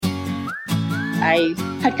I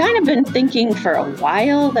had kind of been thinking for a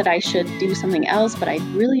while that I should do something else, but I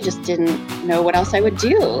really just didn't know what else I would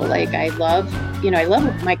do. Like I love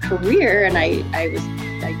my career, and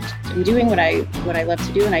I'm doing what I love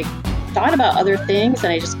to do, and I thought about other things,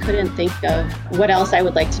 and I just couldn't think of what else I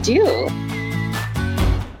would like to do.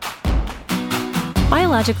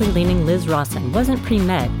 Biologically leaning Liz Rawson wasn't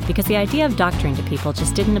pre-med because the idea of doctoring to people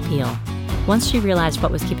just didn't appeal. Once she realized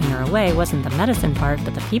what was keeping her away wasn't the medicine part,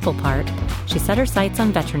 but the people part, she set her sights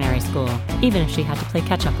on veterinary school, even if she had to play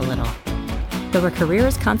catch-up a little. Though her career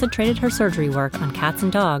has concentrated her surgery work on cats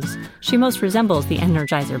and dogs, she most resembles the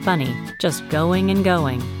Energizer Bunny, just going and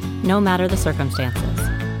going, no matter the circumstances.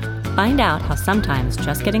 Find out how sometimes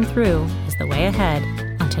just getting through is the way ahead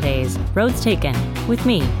on today's Roads Taken with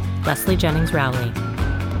me, Leslie Jennings Rowley.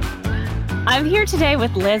 I'm here today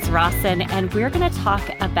with Liz Rawson, and we're going to talk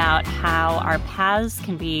about how our paths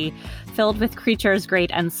can be filled with creatures great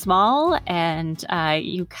and small, and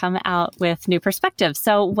you come out with new perspectives.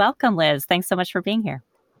 So welcome, Liz. Thanks so much for being here.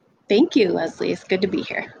 Thank you, Leslie. It's good to be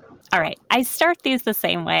here. All right. I start these the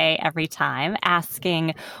same way every time,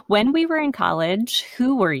 asking, when we were in college,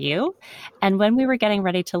 who were you? And when we were getting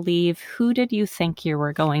ready to leave, who did you think you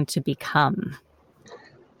were going to become?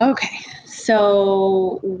 Okay,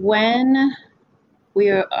 so when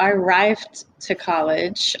I arrived to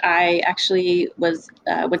college, I actually went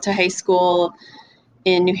to high school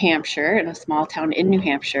in New Hampshire, in a small town in New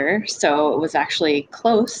Hampshire, so it was actually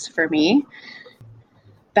close for me.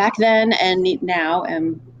 Back then and now,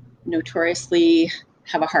 I'm notoriously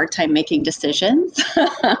have a hard time making decisions,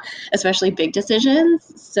 especially big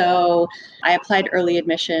decisions. So I applied early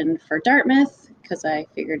admission for Dartmouth because I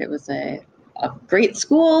figured it was a great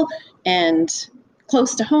school and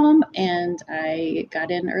close to home, and I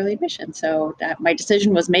got in early admission. So that my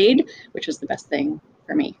decision was made, which was the best thing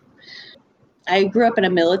for me. I grew up in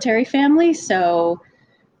a military family, so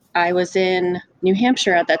I was in New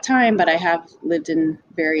Hampshire at that time, but I have lived in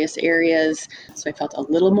various areas, so I felt a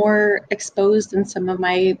little more exposed than some of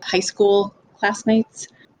my high school classmates.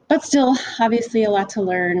 But still, obviously a lot to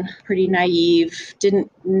learn, pretty naive,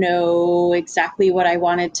 didn't know exactly what I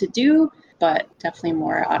wanted to do, but definitely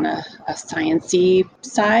more on a science-y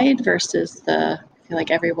side versus I feel like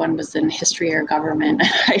everyone was in history or government.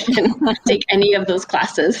 I didn't take any of those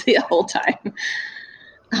classes the whole time.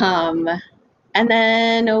 And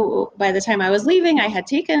then by the time I was leaving, I had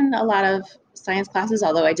taken a lot of science classes,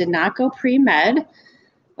 although I did not go pre-med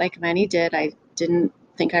like many did. I didn't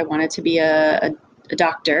think I wanted to be a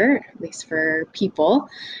doctor, at least for people.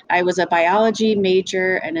 I was a biology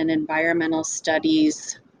major and an environmental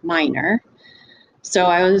studies minor. So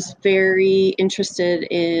I was very interested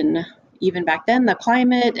in, even back then, the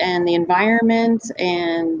climate and the environment,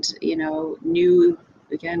 and, knew,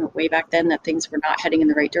 again, way back then that things were not heading in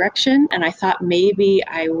the right direction. And I thought maybe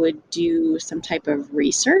I would do some type of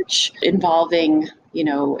research involving,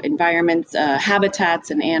 environments,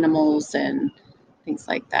 habitats and animals and things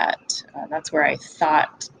like that. That's where I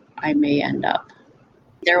thought I may end up.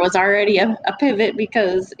 There was already a pivot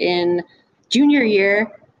because in junior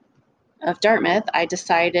year of Dartmouth, I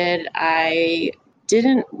decided I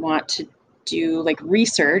didn't want to do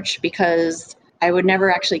research because I would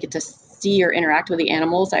never actually get to see or interact with the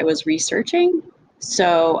animals I was researching.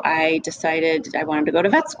 So I decided I wanted to go to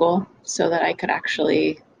vet school so that I could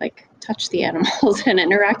actually touch the animals and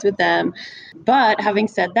interact with them. But having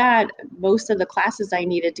said that, most of the classes I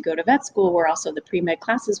needed to go to vet school were also the pre-med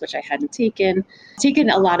classes, which I hadn't taken.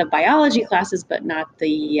 Taken a lot of biology classes, but not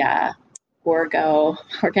the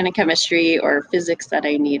organic chemistry or physics that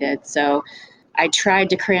I needed. So I tried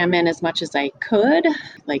to cram in as much as I could,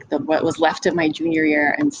 what was left of my junior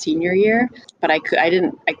year and senior year, but I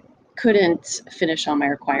couldn't finish all my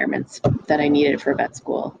requirements that I needed for vet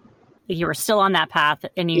school. You were still on that path,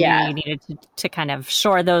 and you knew you needed to kind of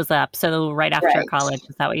shore those up. So right after college,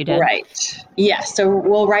 is that what you did? Right. Yeah. So,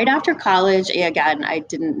 right after college, again, I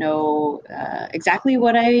didn't know exactly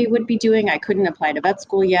what I would be doing. I couldn't apply to vet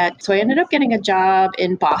school yet. So I ended up getting a job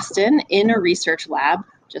in Boston in a research lab,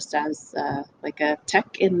 just as a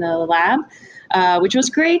tech in the lab, which was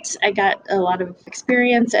great. I got a lot of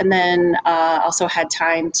experience, and then also had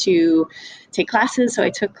time to take classes. So I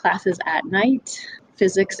took classes at night,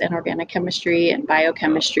 physics and organic chemistry and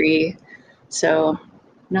biochemistry. So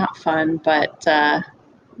not fun, but there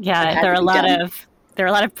are a lot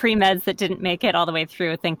of pre-meds that didn't make it all the way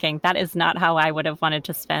through, thinking that is not how I would have wanted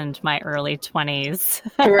to spend my early 20s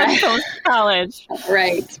post-college.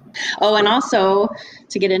 Right. Oh, and also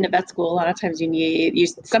to get into vet school, a lot of times you need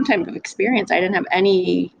some type of experience. I didn't have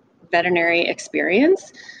any veterinary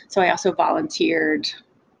experience, so I also volunteered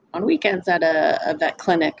on weekends at a vet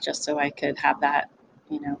clinic just so I could have that,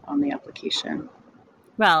 on the application.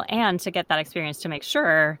 Well, and to get that experience to make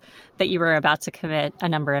sure that you were about to commit a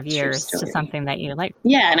number of True years to story. something that you like.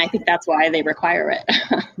 Yeah, and I think that's why they require it.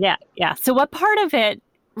 Yeah, yeah. So what part of it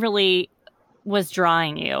really was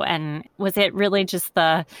drawing you? And was it really just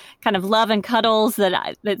the kind of love and cuddles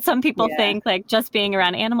that some people think, like just being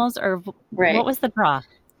around animals, or what was the draw?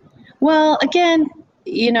 Well, again,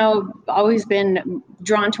 always been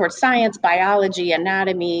drawn towards science, biology,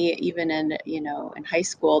 anatomy, even in high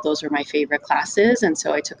school, those were my favorite classes. And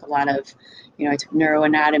so I took a lot of, I took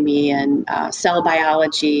neuroanatomy and cell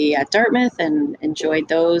biology at Dartmouth and enjoyed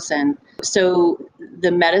those. And so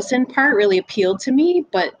the medicine part really appealed to me,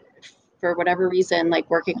 but for whatever reason, like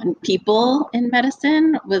working on people in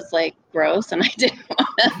medicine was like gross and I didn't want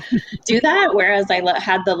to do that. Whereas I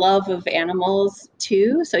had the love of animals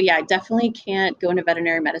too. So yeah, I definitely can't go into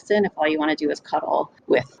veterinary medicine if all you want to do is cuddle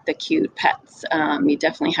with the cute pets. You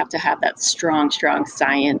definitely have to have that strong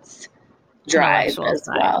science drive as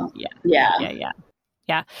well.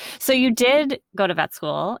 Yeah. So you did go to vet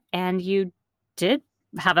school and you did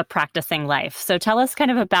have a practicing life. So tell us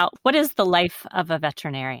kind of about what is the life of a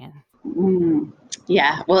veterinarian?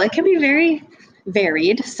 Yeah, well, it can be very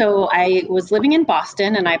varied. So I was living in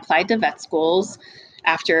Boston and I applied to vet schools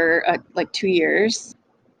after 2 years.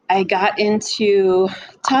 I got into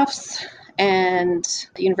Tufts and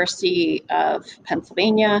the University of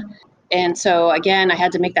Pennsylvania. And so again, I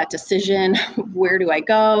had to make that decision. Where do I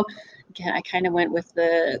go? Again, I kind of went with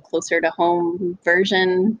the closer to home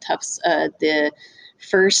version. Tufts, the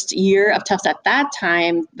first year of Tufts at that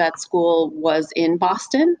time, vet school was in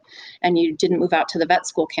Boston, and you didn't move out to the vet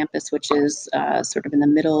school campus, which is sort of in the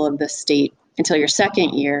middle of the state, until your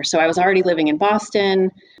second year. So I was already living in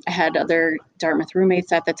Boston. I had other Dartmouth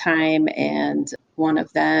roommates at the time, and one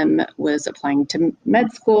of them was applying to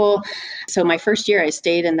med school. So my first year, I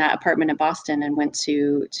stayed in that apartment in Boston and went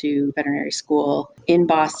to veterinary school in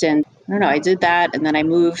Boston. I did that, and then I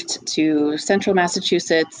moved to central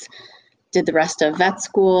Massachusetts, did the rest of vet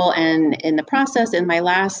school, and in the process, in my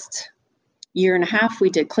last year and a half, we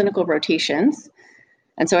did clinical rotations.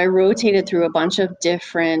 And so I rotated through a bunch of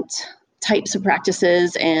different types of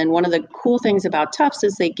practices. And one of the cool things about Tufts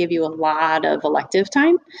is they give you a lot of elective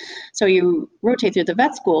time. So you rotate through the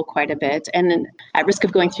vet school quite a bit. And at risk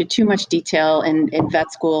of going through too much detail in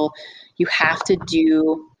vet school, you have to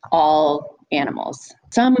do all animals.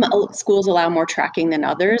 Some schools allow more tracking than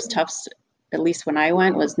others. Tufts, at least when I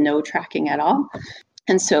went, was no tracking at all.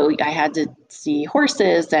 And so I had to see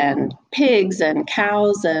horses and pigs and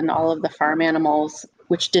cows and all of the farm animals,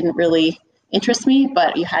 which didn't really interest me,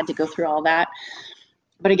 but you had to go through all that.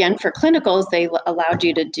 But again, for clinicals, they allowed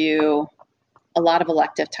you to do a lot of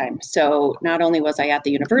elective time. So not only was I at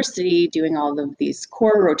the university doing all of these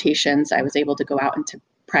core rotations, I was able to go out into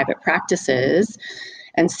private practices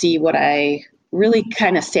and see what I really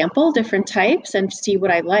kind of sample different types and see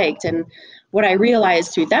what I liked. And what I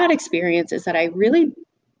realized through that experience is that I really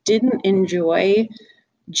didn't enjoy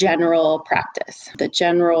general practice, the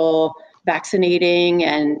general vaccinating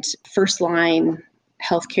and first line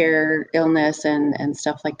healthcare illness and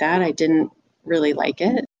stuff like that. I didn't really like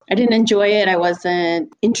it. I didn't enjoy it. I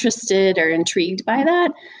wasn't interested or intrigued by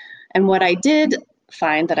that. And what I did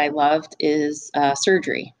find that I loved is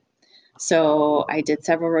surgery. So I did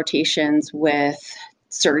several rotations with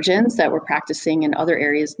surgeons that were practicing in other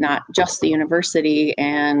areas, not just the university.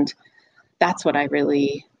 And that's what I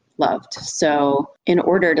really loved. So in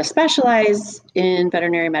order to specialize in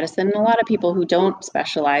veterinary medicine, a lot of people who don't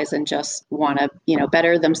specialize and just want to,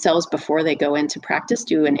 better themselves before they go into practice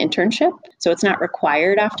do an internship. So it's not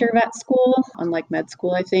required after vet school, unlike med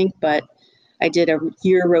school, I think. But I did a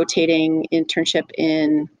year rotating internship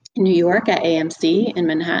in New York at AMC in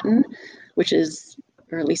Manhattan, which is,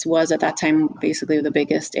 or at least was at that time, basically the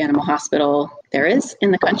biggest animal hospital there is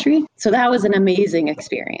in the country. So that was an amazing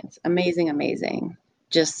experience. Amazing.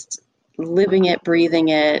 Just living it, breathing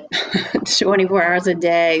it 24 hours a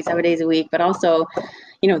day, 7 days a week. But also,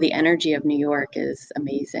 the energy of New York is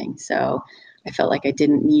amazing. So I felt like I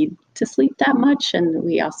didn't need to sleep that much. And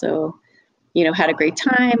we also, had a great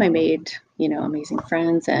time. I made, amazing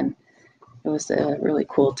friends, and it was a really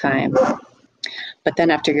cool time. But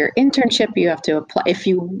then after your internship, you have to apply. If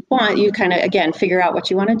you want, you kind of, again, figure out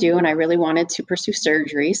what you want to do. And I really wanted to pursue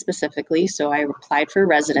surgery specifically. So I applied for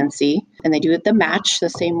residency, and they do the match the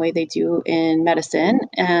same way they do in medicine.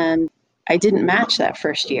 And I didn't match that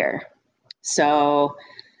first year. So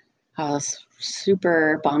I was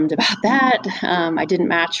super bummed about that. I didn't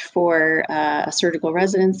match for a surgical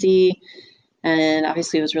residency. And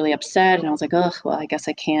obviously I was really upset. And I was like, oh, well, I guess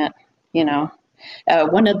I can't,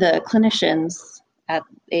 one of the clinicians at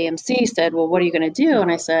AMC said, well, what are you going to do?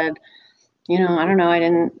 And I said, I don't know. I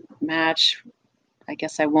didn't match. I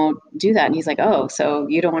guess I won't do that. And he's like, oh, so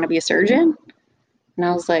you don't want to be a surgeon? And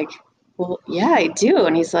I was like, well, yeah, I do.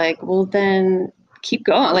 And he's like, well, then keep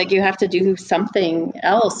going. Like, you have to do something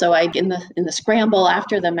else. So in the scramble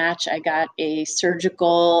after the match, I got a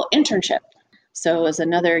surgical internship. So it was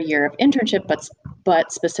another year of internship,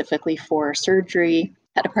 but specifically for surgery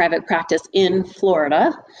at a private practice in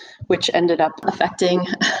Florida, which ended up affecting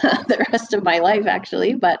the rest of my life,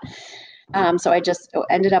 actually. But so I just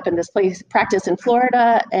ended up in this practice in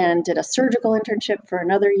Florida and did a surgical internship for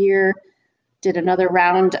another year, did another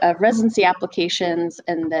round of residency applications,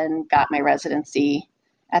 and then got my residency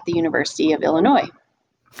at the University of Illinois.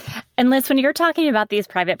 And Liz, when you're talking about these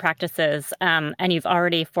private practices, and you've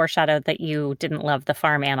already foreshadowed that you didn't love the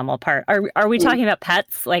farm animal part, are we talking about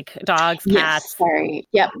pets, like dogs, cats? Yes, sorry.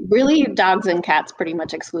 Yep, really dogs and cats pretty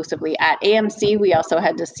much exclusively. At AMC, we also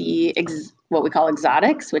had to see what we call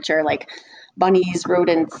exotics, which are like bunnies,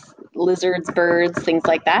 rodents, lizards, birds, things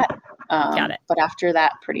like that. Got it. But after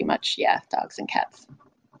that, pretty much, dogs and cats.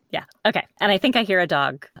 Yeah. Okay. And I think I hear a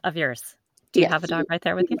dog of yours. Do you have a dog right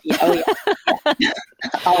there with you? Yeah. Oh, yeah.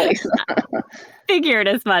 Always. Figured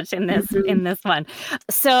as much in this one.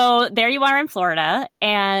 So there you are in Florida,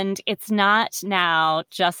 and it's not now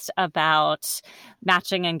just about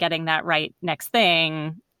matching and getting that right next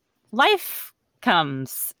thing. Life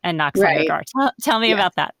comes and knocks on your door. Tell me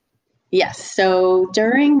about that. Yes. So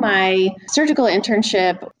during my surgical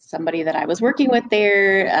internship, somebody that I was working with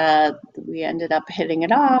there, we ended up hitting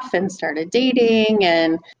it off and started dating.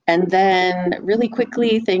 And then really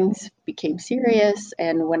quickly things became serious.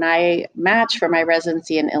 And when I matched for my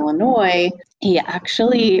residency in Illinois, he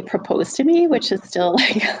actually proposed to me, which is still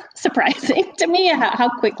like surprising to me how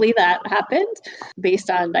quickly that happened based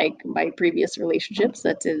on like my previous relationships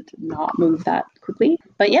that did not move that quickly.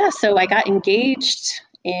 But yeah, so I got engaged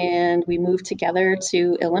and we moved together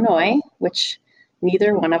to Illinois, which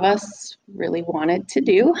neither one of us really wanted to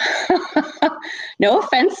do. No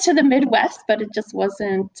offense to the Midwest, but it just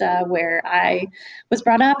wasn't where I was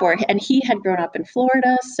brought up, and he had grown up in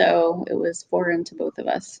Florida, so it was foreign to both of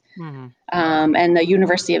us. Mm-hmm. And the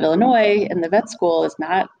University of Illinois and the vet school is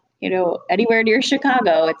not, anywhere near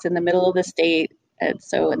Chicago. It's in the middle of the state, and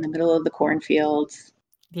so in the middle of the cornfields.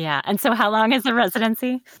 Yeah. And so how long is the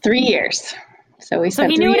residency? 3 years. So he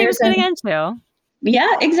spent 3 years. So he knew what he was getting into.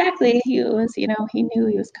 Yeah, exactly. He was, he knew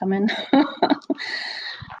he was coming.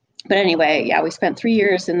 But anyway, yeah, we spent 3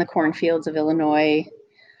 years in the cornfields of Illinois,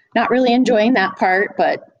 not really enjoying that part,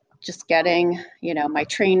 but just getting, my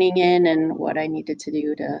training in and what I needed to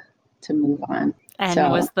do to move on.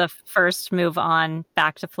 And was the first move on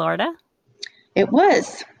back to Florida? It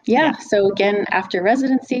was. Yeah. So again, after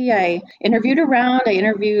residency, I interviewed around. I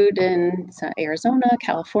interviewed in Arizona,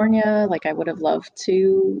 California. Like I would have loved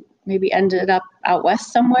to maybe ended up out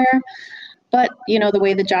west somewhere. But, the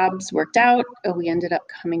way the jobs worked out, we ended up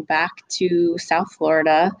coming back to South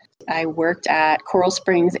Florida. I worked at Coral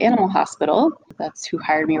Springs Animal Hospital. That's who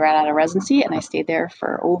hired me right out of residency. And I stayed there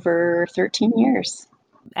for over 13 years.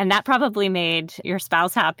 And that probably made your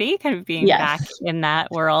spouse happy, kind of being back in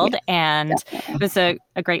that world. Yes, and definitely. It was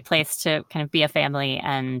a great place to kind of be a family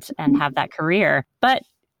and have that career. But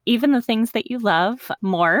even the things that you love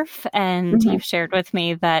morph. And you've shared with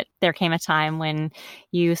me that there came a time when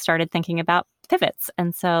you started thinking about pivots.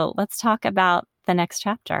 And so let's talk about the next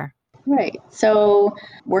chapter. Right. So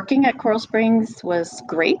working at Coral Springs was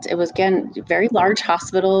great. It was, again, a very large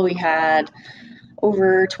hospital. We had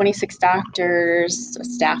over 26 doctors,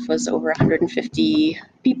 staff was over 150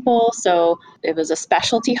 people. So it was a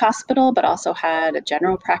specialty hospital, but also had a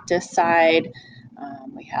general practice side.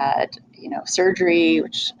 We had, surgery,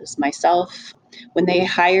 which is myself. When they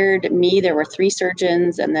hired me, there were 3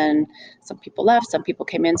 surgeons, and then some people left, some people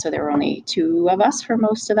came in. So there were only 2 of us for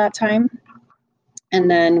most of that time. And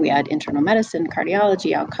then we had internal medicine,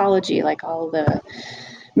 cardiology, oncology, like all the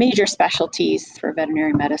major specialties for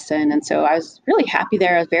veterinary medicine. And so I was really happy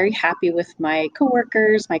there. I was very happy with my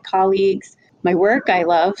coworkers, my colleagues, my work. I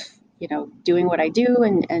love, doing what I do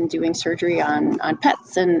and doing surgery on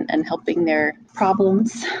pets and helping their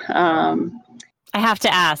problems. I have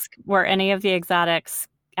to ask, were any of the exotics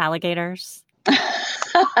alligators?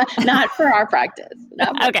 Not for our practice.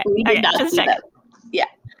 Okay. We did not just do that. Yeah.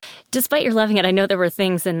 Despite your loving it, I know there were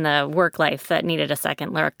things in the work life that needed a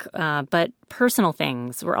second look, but personal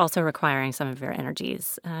things were also requiring some of your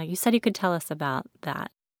energies. You said you could tell us about that.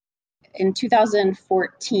 In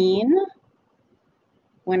 2014,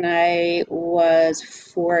 when I was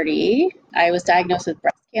 40, I was diagnosed with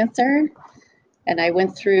breast cancer, and I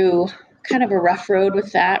went through kind of a rough road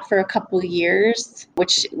with that for a couple of years,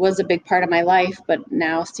 which was a big part of my life, but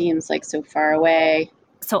now seems like so far away.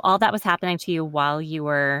 So all that was happening to you while you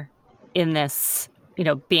were in this,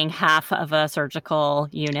 being half of a surgical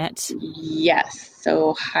unit? Yes.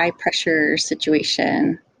 So high pressure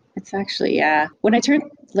situation. It's actually, yeah. When I turned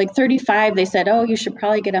like 35, they said, oh, you should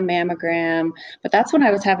probably get a mammogram. But that's when I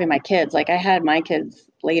was having my kids. Like I had my kids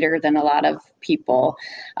later than a lot of people.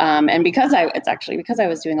 And because I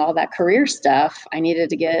was doing all that career stuff, I needed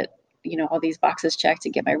to get, all these boxes checked to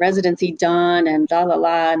get my residency done and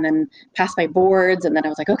and then pass my boards. And then I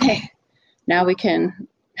was like, okay, now we can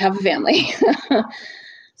have a family.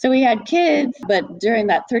 So we had kids, but during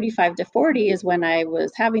that 35 to 40 is when I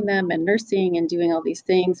was having them and nursing and doing all these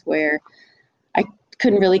things where I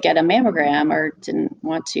couldn't really get a mammogram or didn't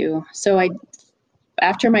want to. So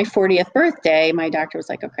after my 40th birthday, my doctor was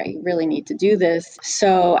like, okay, you really need to do this.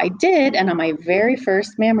 So I did. And on my very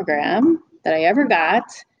first mammogram that I ever got,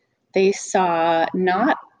 they saw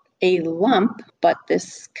not a lump, but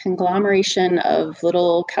this conglomeration of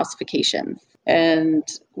little calcifications. And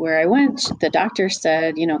where I went, the doctor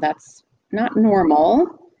said, that's not normal.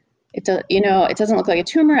 It doesn't look like a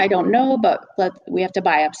tumor. I don't know, but we have to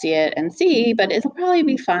biopsy it and see, but it'll probably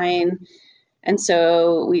be fine. And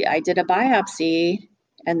so I did a biopsy,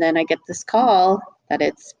 and then I get this call that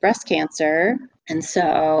it's breast cancer. And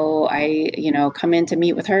so I, come in to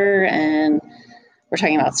meet with her, and we're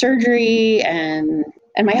talking about surgery, and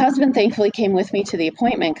my husband thankfully came with me to the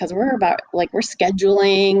appointment because we're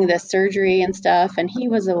scheduling the surgery and stuff. And he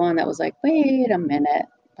was the one that was like, wait a minute,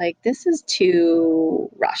 like this is too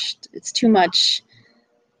rushed. It's too much.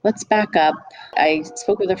 Let's back up. I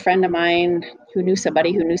spoke with a friend of mine who knew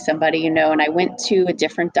somebody, and I went to a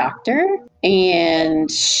different doctor,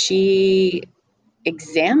 and she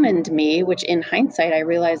examined me, which in hindsight, I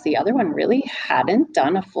realized the other one really hadn't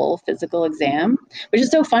done a full physical exam, which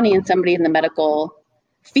is so funny in somebody in the medical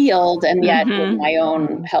field. And yet with my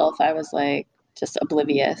own health, I was like just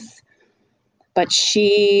oblivious. But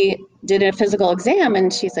she did a physical exam,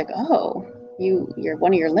 and she's like, oh,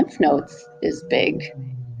 one of your lymph nodes is big.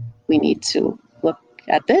 We need to look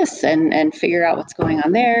at this and figure out what's going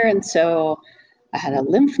on there. And so I had a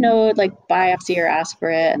lymph node biopsy or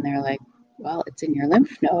aspirate, and they're like, well, it's in your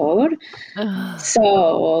lymph node.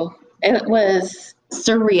 So it was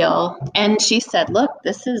surreal. And she said, look,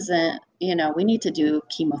 this isn't, we need to do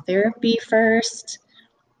chemotherapy first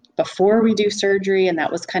before we do surgery. And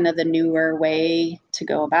that was kind of the newer way to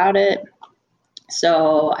go about it.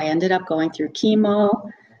 So I ended up going through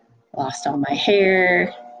chemo, lost all my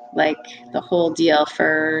hair, the whole deal.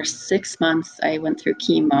 For 6 months, I went through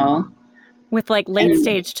chemo. With late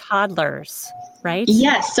stage toddlers, right?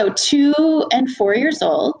 Yes. So 2 and 4 years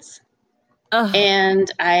old.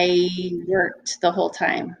 And I worked the whole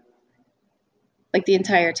time, the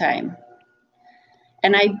entire time.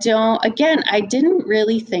 And I didn't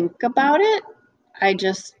really think about it. I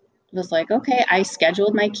just was like, okay, I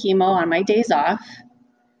scheduled my chemo on my days off.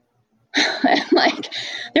 And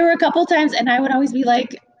there were a couple times, and I would always be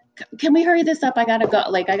like, can we hurry this up? I gotta go.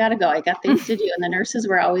 I gotta go. I got things to do. And the nurses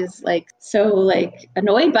were always so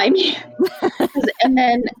annoyed by me. And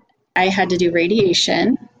then I had to do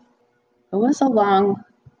radiation. That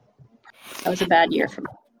was a bad year for me.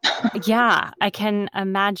 Yeah, I can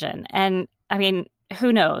imagine. And I mean,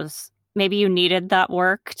 who knows? Maybe you needed that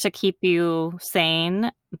work to keep you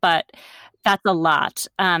sane, but that's a lot.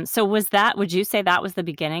 So would you say that was the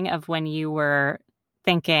beginning of when you were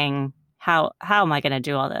thinking, how am I going to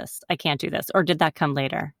do all this? I can't do this. Or did that come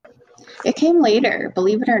later? It came later,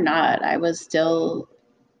 believe it or not. I was still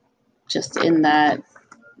just in that,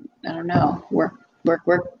 I don't know, work,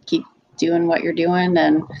 keep doing what you're doing.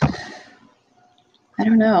 And I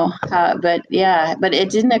don't know, but it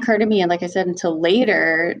didn't occur to me. And like I said, until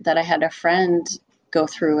later that I had a friend go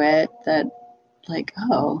through it that I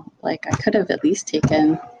could have at least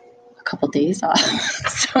taken a couple days off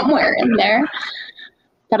somewhere in there.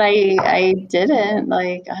 But I didn't,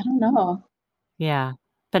 I don't know. Yeah.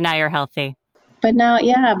 But now you're healthy. But now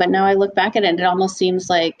I look back at it and it almost seems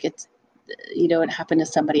like it's, it happened to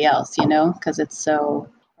somebody else, because it's so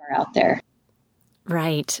far out there.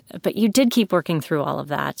 Right. But you did keep working through all of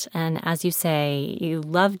that. And as you say, you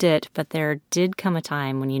loved it, but there did come a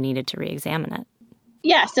time when you needed to re-examine it.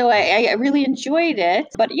 Yeah, so I really enjoyed it.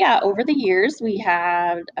 But yeah, over the years, we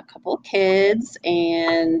had a couple of kids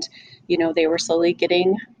and, they were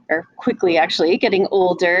quickly actually getting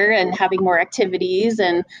older and having more activities.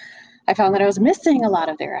 And I found that I was missing a lot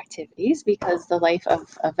of their activities because the life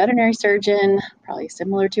of a veterinary surgeon, probably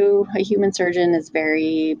similar to a human surgeon, is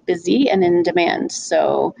very busy and in demand.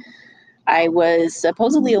 So I was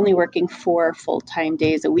supposedly only working 4 full-time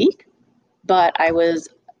days a week, but I was,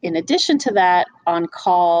 in addition to that, on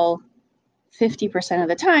call 50% of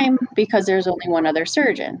the time because there's only one other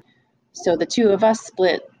surgeon. So the two of us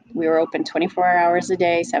split. We were open 24 hours a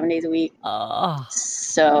day, 7 days a week. Oh.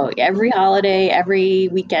 So every holiday, every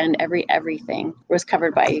weekend, everything was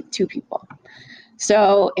covered by 2 people.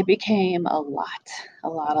 So it became a lot.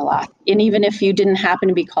 And even if you didn't happen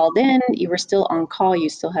to be called in, you were still on call. You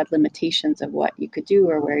still had limitations of what you could do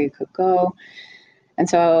or where you could go. And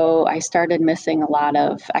so I started missing a lot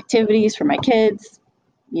of activities for my kids,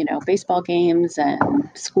 baseball games and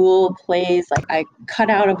school plays. Like I cut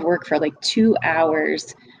out of work for like 2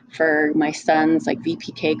 hours for my son's like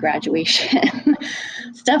VPK graduation,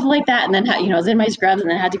 stuff like that. And then, I was in my scrubs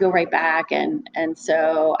and then had to go right back. And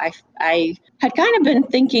so I had kind of been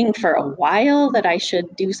thinking for a while that I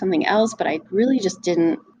should do something else, but I really just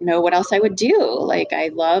didn't know what else I would do. Like I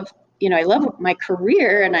love my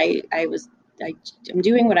career, and I'm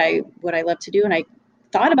doing what I love to do. And I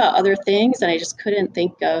thought about other things, and I just couldn't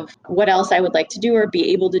think of what else I would like to do or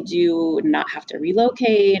be able to do, not have to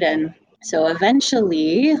relocate. And so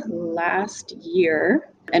eventually last year,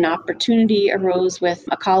 an opportunity arose with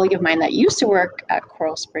a colleague of mine that used to work at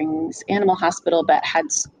Coral Springs Animal Hospital, but had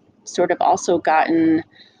sort of also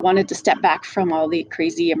wanted to step back from all the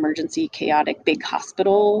crazy emergency, chaotic, big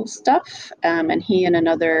hospital stuff. And he and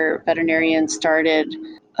another veterinarian started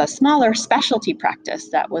a smaller specialty practice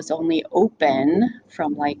that was only open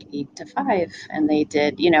from like 8 to 5. And he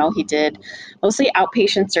did mostly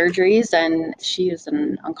outpatient surgeries, and she is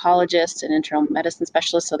an oncologist and internal medicine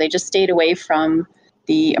specialist. So they just stayed away from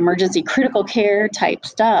the emergency critical care type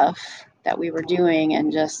stuff that we were doing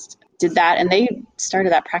and just did that. And they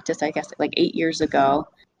started that practice, I guess, like 8 years ago.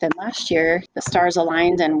 Then last year, the stars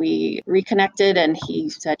aligned and we reconnected, and he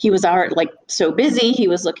said he was so busy, he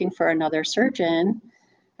was looking for another surgeon.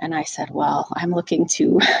 And I said, well, I'm looking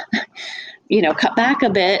to, cut back a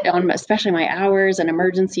bit on especially my hours and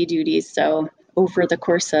emergency duties. So over the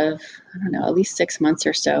course of, at least 6 months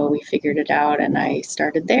or so, we figured it out. And I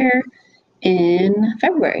started there in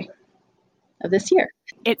February of this year.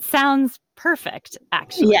 It sounds perfect,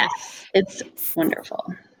 actually. Yes, it's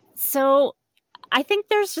wonderful. So I think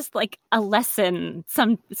there's just like a lesson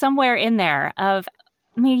somewhere in there of,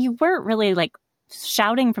 you weren't really like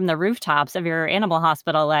shouting from the rooftops of your animal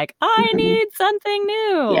hospital, like, I need something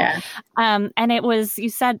new. Yeah. And it was, you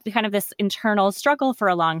said, kind of this internal struggle for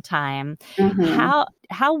a long time. How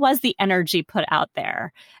was the energy put out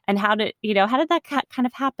there? And how did that kind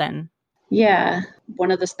of happen? Yeah.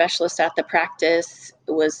 One of the specialists at the practice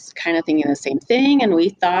was kind of thinking the same thing. And we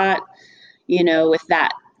thought, with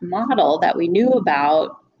that model that we knew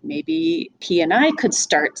about, maybe he and I could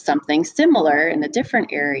start something similar in a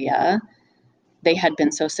different area. They had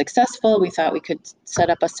been so successful, we thought we could set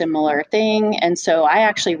up a similar thing. And so I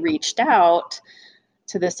actually reached out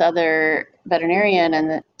to this other veterinarian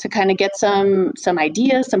and to kind of get some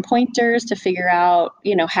ideas, some pointers to figure out,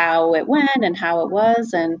 how it went and how it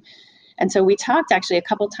was. And so we talked actually a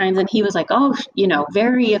couple times, and he was like,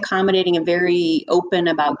 very accommodating and very open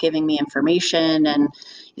about giving me information. And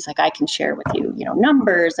he's like, I can share with you,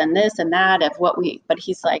 numbers and this and that but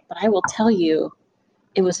he's like, but I will tell you,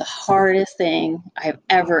 it was the hardest thing I've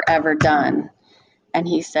ever done. And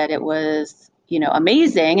he said it was,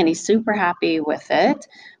 amazing, and he's super happy with it.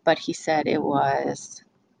 But he said it was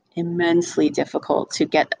immensely difficult to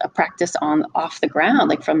get a practice off the ground,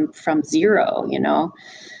 like from zero,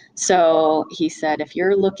 So he said, if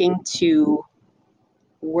you're looking to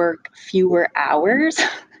work fewer hours,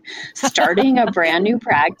 starting a brand new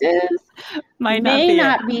practice may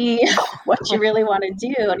not be what you really want to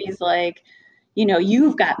do. And he's like,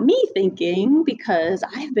 you've got me thinking, because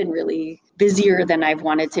I've been really busier than I've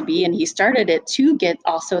wanted to be. And he started it to get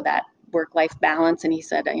also that work-life balance. And he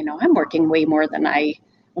said, I'm working way more than I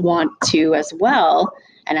want to as well.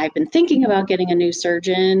 And I've been thinking about getting a new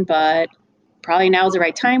surgeon, but probably now is the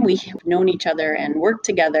right time. We have known each other and worked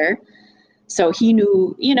together. So he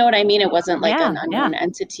knew, you know what I mean? It wasn't like an unknown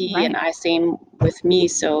entity. Right. And same with me.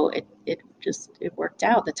 So it worked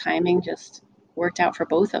out. The timing just worked out for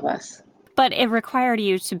both of us. But it required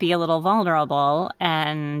you to be a little vulnerable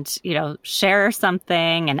and, share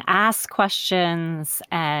something and ask questions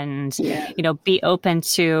and, be open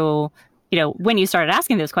to, when you started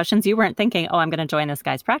asking those questions, you weren't thinking, I'm going to join this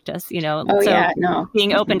guy's practice, being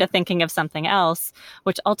open to thinking of something else,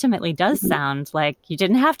 which ultimately does sound like you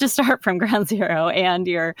didn't have to start from ground zero and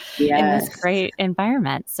you're in this great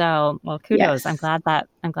environment. So, well, kudos. Yes. I'm glad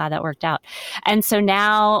that worked out. And so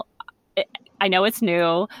now, I know it's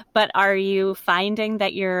new, but are you finding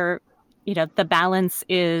that you're the balance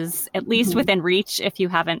is at least within reach if you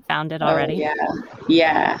haven't found it already? Oh,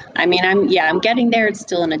 yeah. I mean, I'm getting there. It's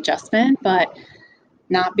still an adjustment, but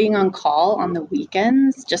not being on call on the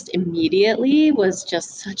weekends just immediately was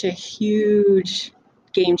just such a huge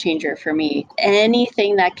game changer for me.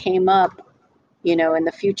 Anything that came up, in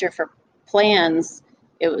the future for plans,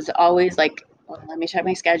 it was always like, well, let me check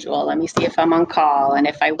my schedule. Let me see if I'm on call. And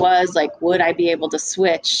if I was, like, would I be able to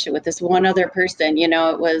switch with this one other person?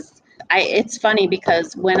 It's funny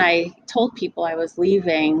because when I told people I was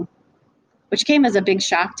leaving, which came as a big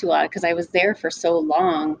shock to a lot because I was there for so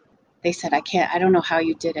long, they said, I don't know how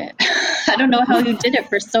you did it. I don't know how you did it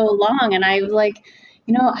for so long. And I was like,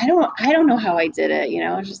 I don't know how I did it.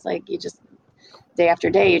 It's just like, you just day after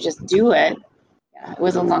day, you just do it. Yeah, it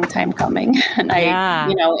was a long time coming. And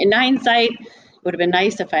in hindsight, it would have been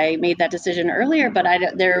nice if I made that decision earlier, but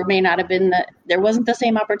there may not have been there wasn't the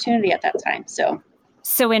same opportunity at that time.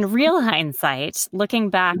 So in real hindsight, looking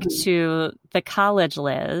back to the college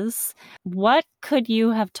Liz, what could you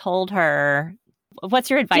have told her? What's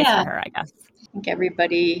your advice for her, I guess? I think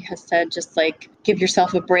everybody has said just like give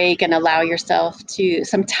yourself a break and allow yourself to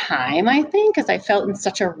some time, I think, because I felt in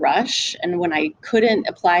such a rush. And when I couldn't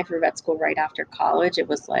apply for vet school right after college, it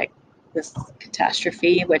was like this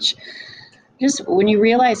catastrophe, which just when you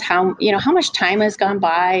realize how much time has gone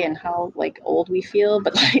by and how like old we feel,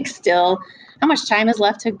 but like still how much time is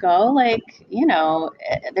left to go,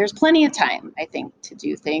 there's plenty of time, I think, to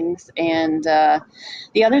do things. And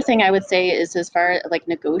the other thing I would say is as far as like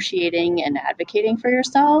negotiating and advocating for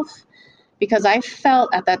yourself, because I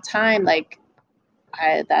felt at that time like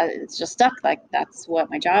that it's just stuck, like that's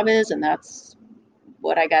what my job is and that's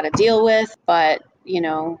what I got to deal with. But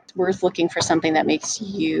it's worth looking for something that makes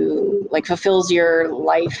you like fulfills your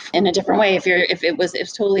life in a different way. If it was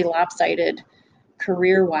totally lopsided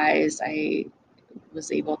career-wise, I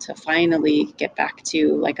was able to finally get back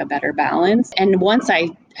to like a better balance. And once I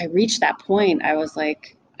reached that point, I was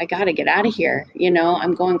like, I got to get out of here.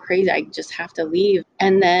 I'm going crazy. I just have to leave.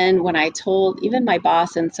 And then when I told even my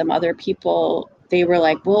boss and some other people, they were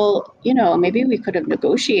like, well, maybe we could have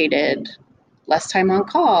negotiated less time on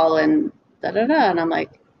call and da-da-da. And I'm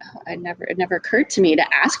like, it never occurred to me to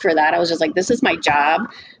ask for that. I was just like, this is my job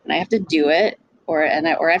and I have to do it. Or I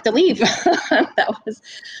have to leave. If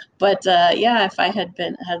I had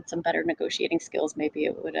some better negotiating skills, maybe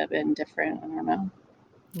it would have been different. I don't know.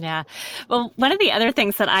 Yeah. Well, one of the other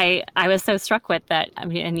things that I was so struck with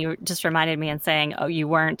and you just reminded me in saying, oh, you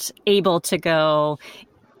weren't able to go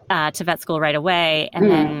to vet school right away.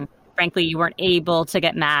 And then frankly, you weren't able to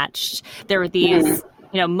get matched. There were these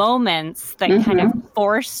moments that kind of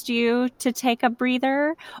forced you to take a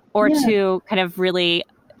breather or to kind of really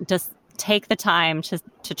just take the time to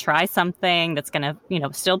try something that's going to,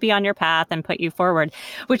 still be on your path and put you forward,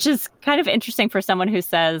 which is kind of interesting for someone who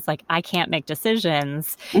says like, I can't make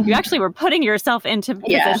decisions. You actually were putting yourself into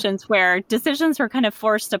positions where decisions were kind of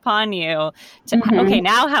forced upon you to, okay,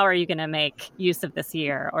 now how are you going to make use of this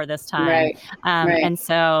year or this time? Right. And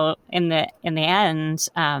so in the end,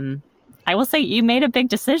 I will say you made a big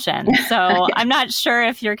decision. So I'm not sure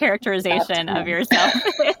if your characterization of yourself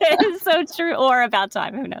is so true or about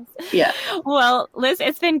time. Who knows? Yeah. Well, Liz,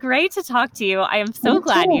 it's been great to talk to you. I am so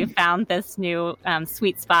glad you found this new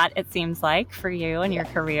sweet spot, it seems like, for you and your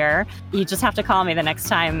career. You just have to call me the next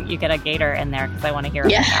time you get a gator in there because I want to hear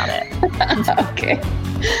about it. Okay.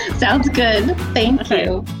 Sounds good. Thank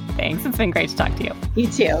you. Thanks. It's been great to talk to you. You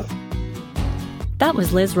too. That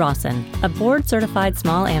was Liz Rawson, a board-certified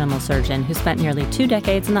small animal surgeon who spent nearly 2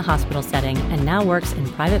 decades in the hospital setting and now works in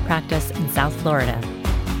private practice in South Florida.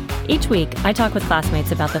 Each week, I talk with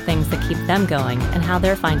classmates about the things that keep them going and how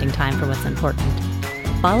they're finding time for what's important.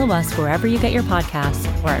 Follow us wherever you get your podcasts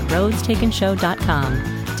or at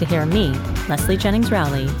roadstakenshow.com to hear me, Leslie Jennings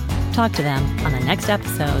Rowley, talk to them on the next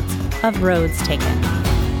episodes of Roads Taken.